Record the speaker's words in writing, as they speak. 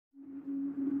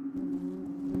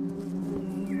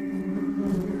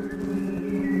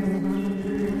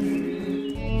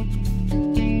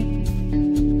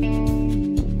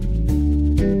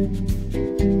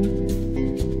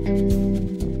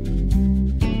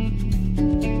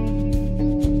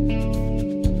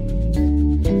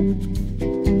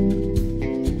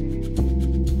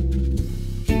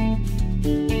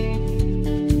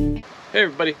Hey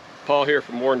everybody, Paul here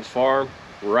from Warren's Farm.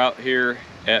 We're out here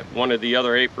at one of the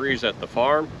other apiaries at the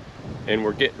farm, and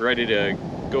we're getting ready to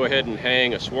go ahead and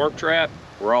hang a swarm trap.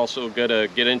 We're also gonna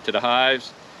get into the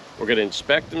hives. We're gonna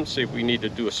inspect them, see if we need to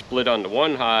do a split on the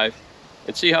one hive,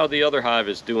 and see how the other hive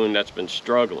is doing that's been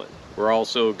struggling. We're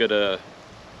also gonna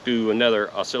do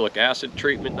another oxalic acid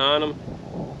treatment on them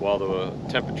while the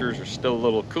temperatures are still a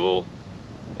little cool,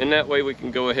 and that way we can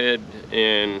go ahead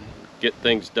and get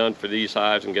things done for these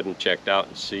hives and get them checked out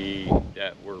and see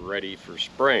that we're ready for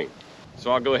spring.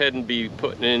 So I'll go ahead and be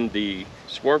putting in the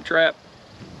swarm trap,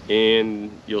 and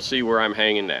you'll see where I'm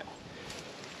hanging that.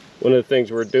 One of the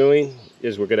things we're doing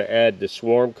is we're going to add the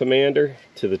swarm commander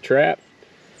to the trap,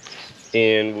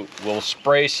 and we'll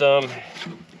spray some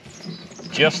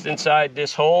just inside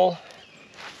this hole,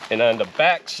 and on the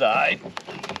back side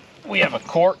we have a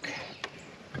cork,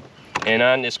 and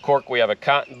on this cork we have a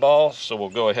cotton ball. So we'll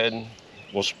go ahead and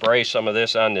we'll spray some of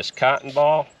this on this cotton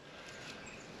ball.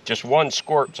 Just one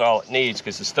squirt's all it needs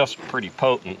because the stuff's pretty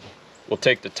potent. We'll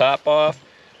take the top off.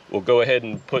 We'll go ahead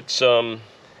and put some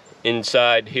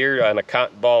inside here on a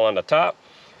cotton ball on the top,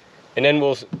 and then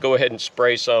we'll go ahead and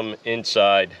spray some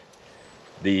inside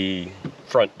the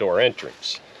front door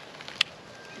entrance.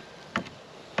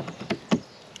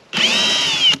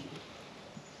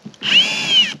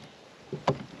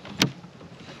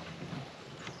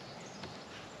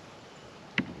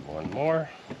 One more.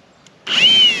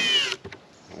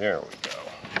 There we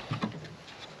go.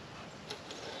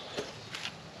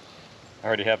 I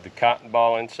already have the cotton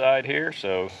ball inside here,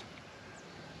 so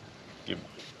give a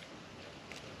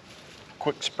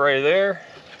quick spray there,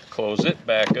 close it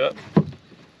back up,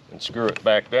 and screw it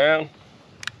back down.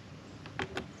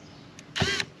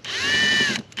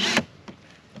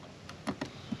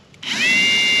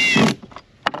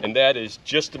 And that is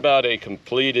just about a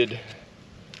completed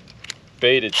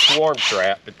baited swarm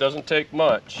trap. It doesn't take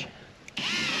much,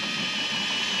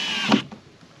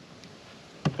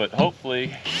 but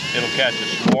hopefully it'll catch a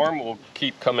swarm. We'll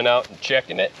keep coming out and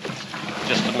checking it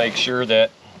just to make sure that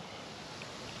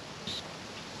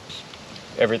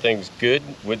everything's good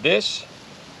with this.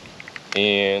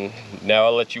 And now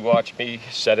I'll let you watch me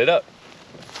set it up.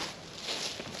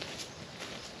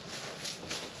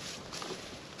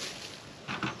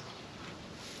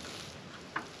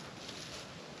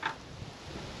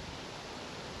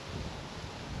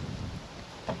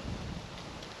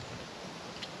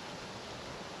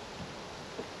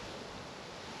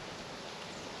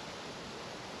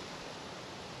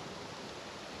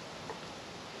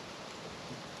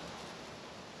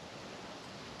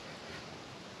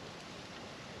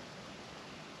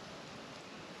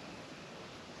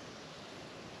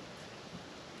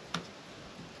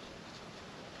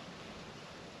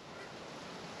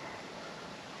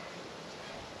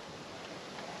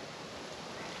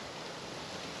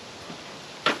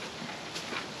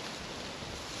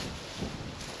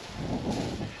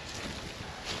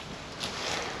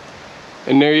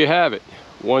 And there you have it.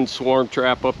 One swarm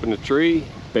trap up in the tree,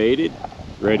 baited,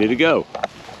 ready to go.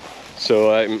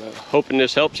 So I'm hoping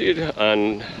this helps you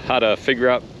on how to figure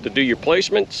out to do your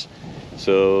placements.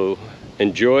 So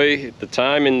enjoy the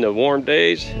time in the warm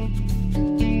days.